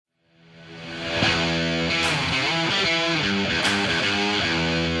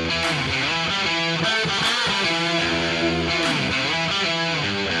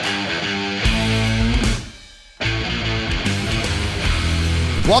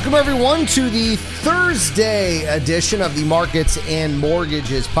Welcome, everyone, to the Thursday edition of the Markets and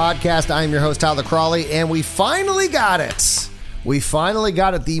Mortgages podcast. I am your host, Tyler Crawley, and we finally got it.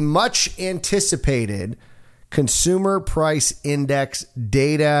 The much anticipated Consumer Price Index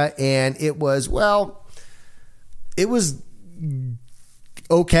data, and it was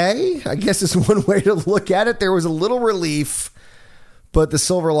okay, I guess is one way to look at it. There was a little relief, but the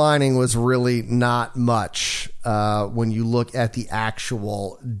silver lining was really not much when you look at the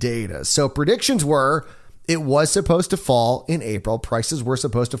actual data. So predictions were it was supposed to fall in April. Prices were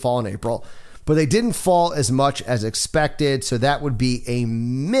supposed to fall in April, but they didn't fall as much as expected. So that would be a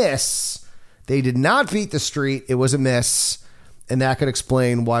miss. They did not beat the street. It was a miss. And that could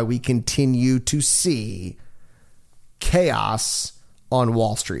explain why we continue to see chaos on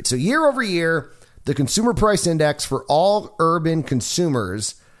Wall Street. So year over year, the Consumer Price Index for all urban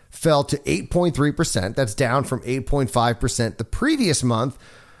consumers fell to 8.3%. That's down from 8.5% the previous month,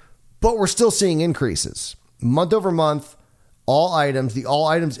 but we're still seeing increases. Month over month, the All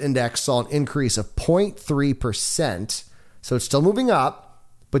Items Index saw an increase of 0.3%. So it's still moving up,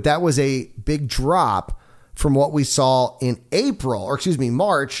 but that was a big drop from what we saw in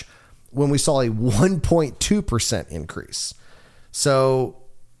March, when we saw a 1.2% increase. So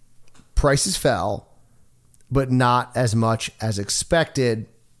prices fell, but not as much as expected.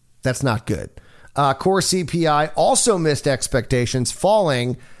 That's not good. Core CPI also missed expectations,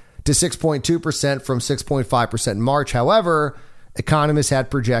 falling to 6.2% from 6.5% in March. However, economists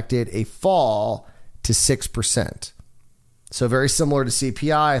had projected a fall to 6%. So very similar to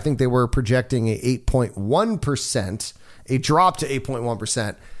CPI. I think they were projecting a 8.1%, a drop to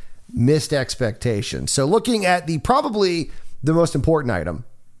 8.1%, missed expectations. So looking at probably the most important item,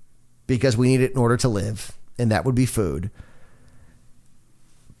 because we need it in order to live, and that would be food.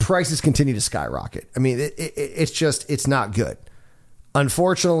 Prices continue to skyrocket. I mean, it's not good.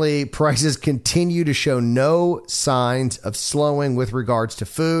 Unfortunately, prices continue to show no signs of slowing with regards to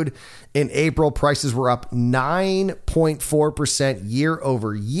food. In April, prices were up 9.4% year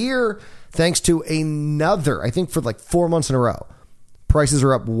over year, thanks to another, I think for like 4 months in a row, prices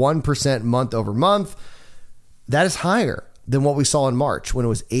are up 1% month over month. That is higher than what we saw in March, when it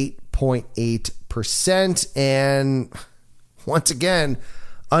was 8.8%. And once again,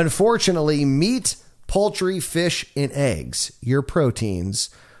 unfortunately, meat, poultry, fish, and eggs, your proteins,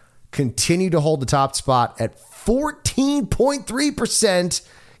 continue to hold the top spot at 14.3%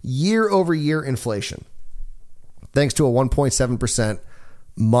 year over year inflation, thanks to a 1.7%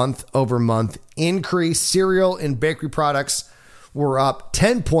 month over month increase. Cereal and bakery products were up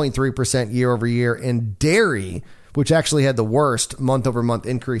 10.3% year over year, and dairy, which actually had the worst month over month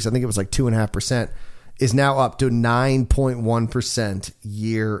increase, I think it was like 2.5%, is now up to 9.1%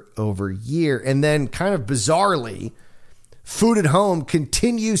 year over year. And then kind of bizarrely, food at home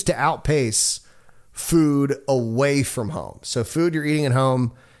continues to outpace food away from home. So food you're eating at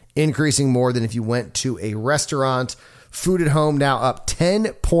home increasing more than if you went to a restaurant. Food at home now up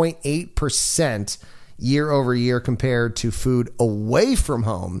 10.8% year over year compared to food away from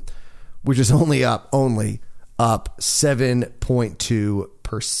home, which is only up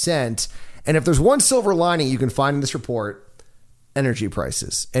 7.2%. And if there's one silver lining you can find in this report, energy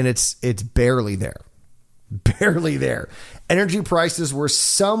prices. And it's barely there. Barely there. Energy prices were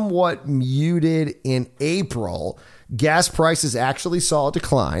somewhat muted in April. Gas prices actually saw a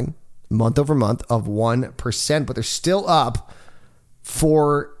decline month over month of 1%, but they're still up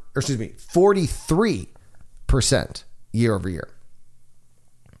 43% year over year.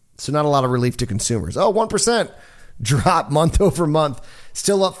 So not a lot of relief to consumers. 1% drop month over month,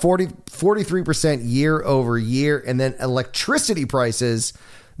 still up 43% year over year. And then electricity prices,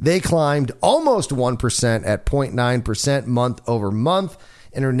 they climbed almost 1% at 0.9% month over month,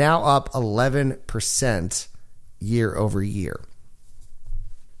 and are now up 11% year over year.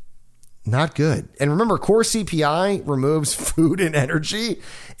 Not good. And remember, core CPI removes food and energy.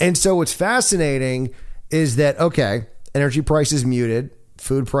 And so what's fascinating is that, okay, energy prices muted,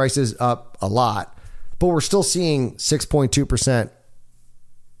 food prices up a lot, but we're still seeing 6.2%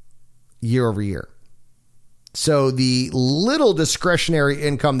 year over year. So the little discretionary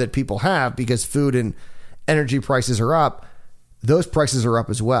income that people have, because food and energy prices are up, those prices are up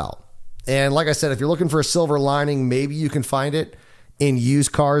as well. And like I said, if you're looking for a silver lining, maybe you can find it in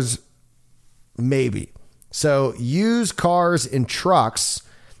used cars. Maybe. So used cars and trucks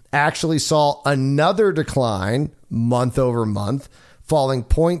actually saw another decline month over month, falling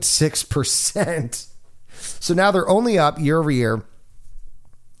 0.6%. So now they're only up year over year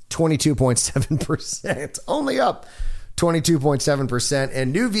 22.7%. Only up 22.7%.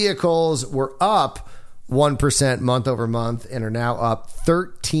 And new vehicles were up 1% month over month and are now up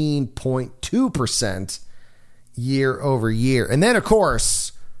 13.2% year over year. And then, of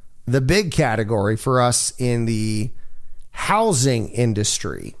course, the big category for us in the housing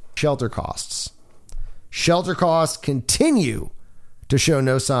industry, shelter costs. Shelter costs continue to show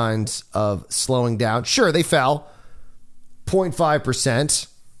no signs of slowing down. Sure, they fell 0.5%,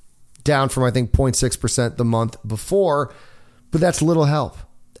 down from, I think, 0.6% the month before, but that's little help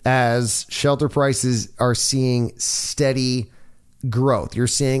as shelter prices are seeing steady growth. You're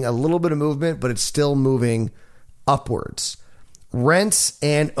seeing a little bit of movement, but it's still moving upwards. Rents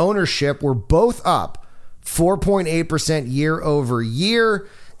and ownership were both up 4.8% year over year.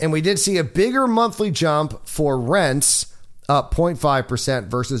 And we did see a bigger monthly jump for rents, up 0.5%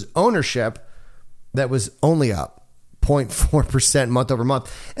 versus ownership that was only up 0.4% month over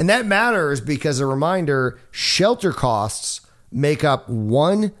month. And that matters because, a reminder, shelter costs make up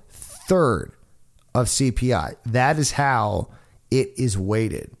 1/3 of CPI. That is how it is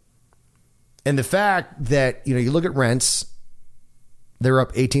weighted. And the fact that, you look at rents, they're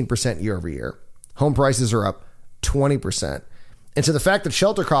up 18% year over year. Home prices are up 20%. And so the fact that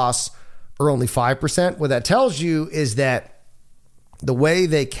shelter costs are only 5%, what that tells you is that the way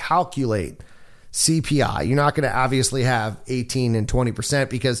they calculate CPI, you're not going to obviously have 18 and 20%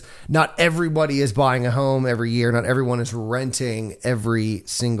 because not everybody is buying a home every year. Not everyone is renting every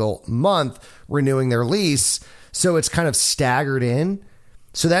single month, renewing their lease. So it's kind of staggered in.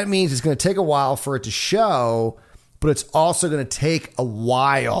 So that means it's going to take a while for it to show, but it's also going to take a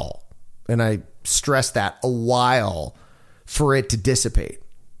while, and I stress that, a while, for it to dissipate.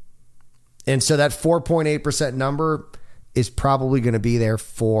 And so that 4.8% number is probably going to be there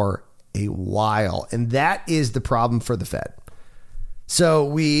for a while. And that is the problem for the Fed. So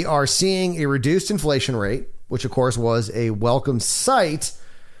we are seeing a reduced inflation rate, which of course was a welcome sight,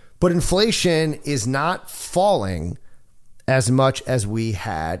 but inflation is not falling as much as we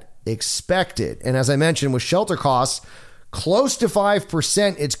had expected. And as I mentioned, with shelter costs close to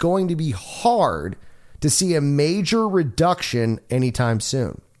 5%, it's going to be hard to see a major reduction anytime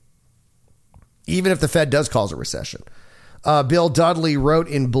soon, even if the Fed does cause a recession. Bill Dudley wrote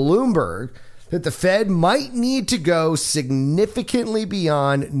in Bloomberg that the Fed might need to go significantly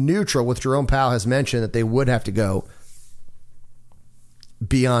beyond neutral, with Jerome Powell has mentioned that they would have to go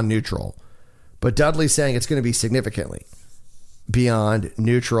beyond neutral. But Dudley's saying it's going to be significantly beyond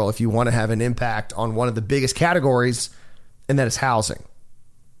neutral if you want to have an impact on one of the biggest categories, and that is housing.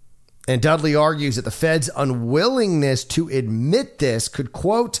 And Dudley argues that the Fed's unwillingness to admit this could,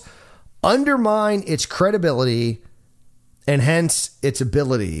 quote, undermine its credibility and hence its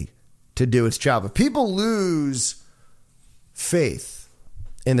ability to do its job. If people lose faith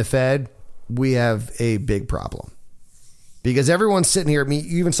in the Fed, we have a big problem. Because everyone's sitting here,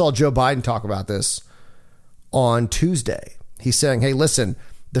 you even saw Joe Biden talk about this on Tuesday. He's saying, hey, listen,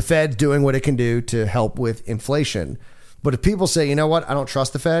 the Fed's doing what it can do to help with inflation. But if people say, you know what, I don't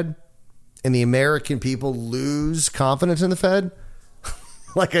trust the Fed, and the American people lose confidence in the Fed,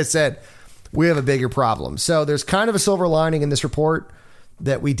 like I said, we have a bigger problem. So there's kind of a silver lining in this report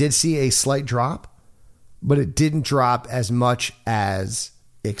that we did see a slight drop, but it didn't drop as much as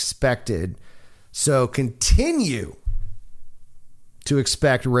expected. So continue to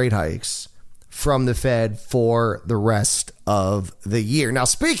expect rate hikes from the Fed for the rest of the year. Now,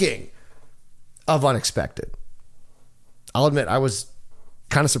 speaking of unexpected, I'll admit I was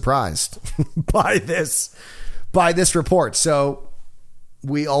kind of surprised by this report. So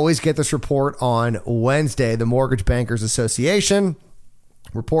we always get this report on Wednesday, the Mortgage Bankers Association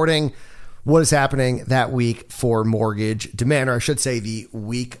reporting what is happening that week for mortgage demand, or I should say the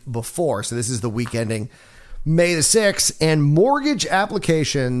week before. So this is the week ending May the 6th, and mortgage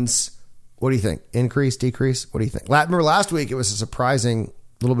applications, what do you think? Increase, decrease? What do you think? Remember last week, it was a surprising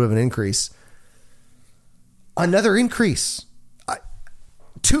little bit of an increase. Another increase.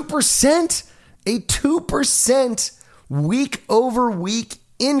 2%? A 2% week over week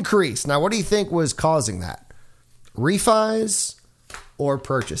increase. Now, what do you think was causing that? Refis or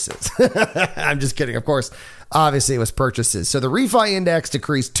purchases? I'm just kidding. Of course, obviously it was purchases. So the refi index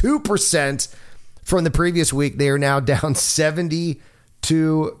decreased 2% from the previous week. They are now down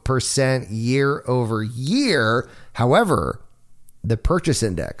 72% year over year. However, the purchase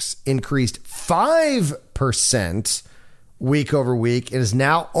index increased 5% week over week. It is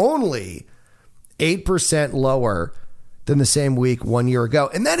now only 8% lower than the same week 1 year ago.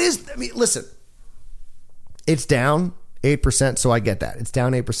 And that is, listen, it's down 8%. So I get that. It's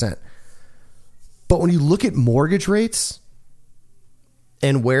down 8%. But when you look at mortgage rates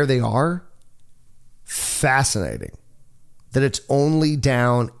and where they are, fascinating. that it's only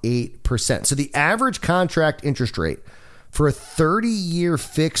down 8%. So the average contract interest rate for a 30-year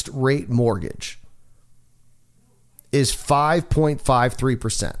fixed rate mortgage is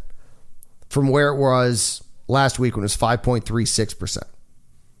 5.53% from where it was last week when it was 5.36%.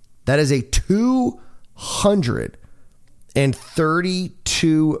 That is a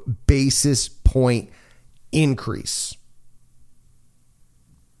 232 basis point increase.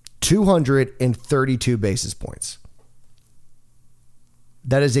 232 basis points.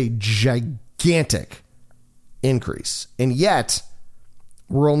 That is a gigantic increase. And yet,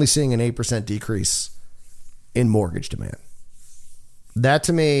 we're only seeing an 8% decrease in mortgage demand. That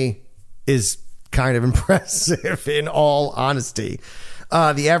to me is kind of impressive in all honesty.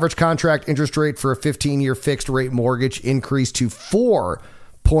 The average contract interest rate for a 15-year fixed rate mortgage increased to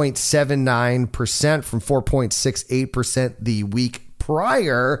 4.79% from 4.68% the week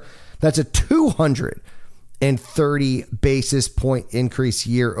prior. That's a 230 basis point increase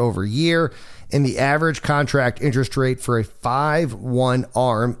year over year. And the average contract interest rate for a 5/1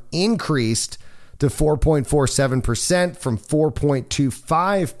 ARM increased to 4.47% from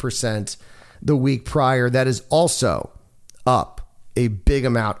 4.25% the week prior. That is also up a big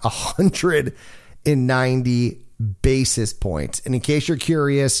amount, 190 basis points. And in case you're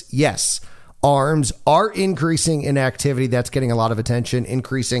curious, yes, ARMs are increasing in activity. That's getting a lot of attention,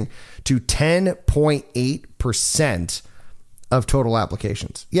 increasing to 10.8% of total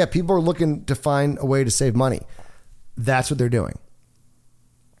applications. Yeah, people are looking to find a way to save money. That's what they're doing.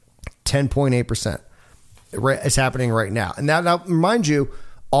 10.8% is happening right now. And now, mind you,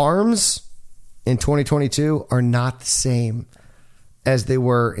 ARMs in 2022 are not the same as they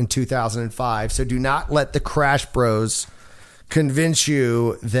were in 2005. So do not let the crash bros convince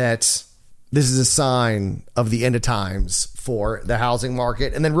you that this is a sign of the end of times for the housing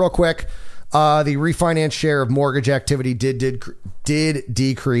market. And then real quick, the refinance share of mortgage activity did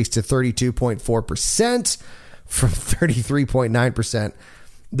decrease to 32.4% from 33.9%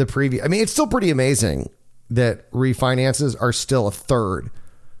 the previous. I mean, it's still pretty amazing that refinances are still a third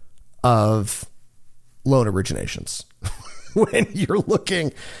of loan originations. When you're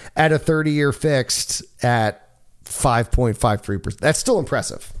looking at a 30-year fixed at 5.53%. That's still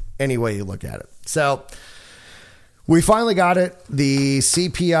impressive any way you look at it. So we finally got it. The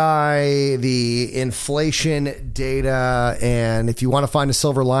CPI, the inflation data, and if you want to find a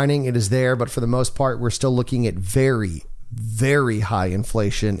silver lining, it is there. But for the most part, we're still looking at very, very high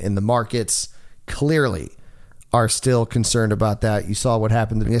inflation in the markets. Clearly are still concerned about that. You saw what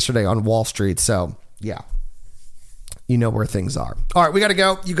happened yesterday on Wall Street. So, yeah. You know where things are. All right, we got to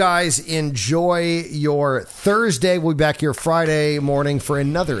go. You guys enjoy your Thursday. We'll be back here Friday morning for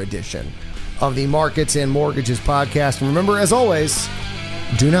another edition of the Markets and Mortgages podcast. And remember, as always,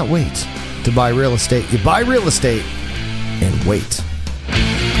 do not wait to buy real estate. You buy real estate and wait.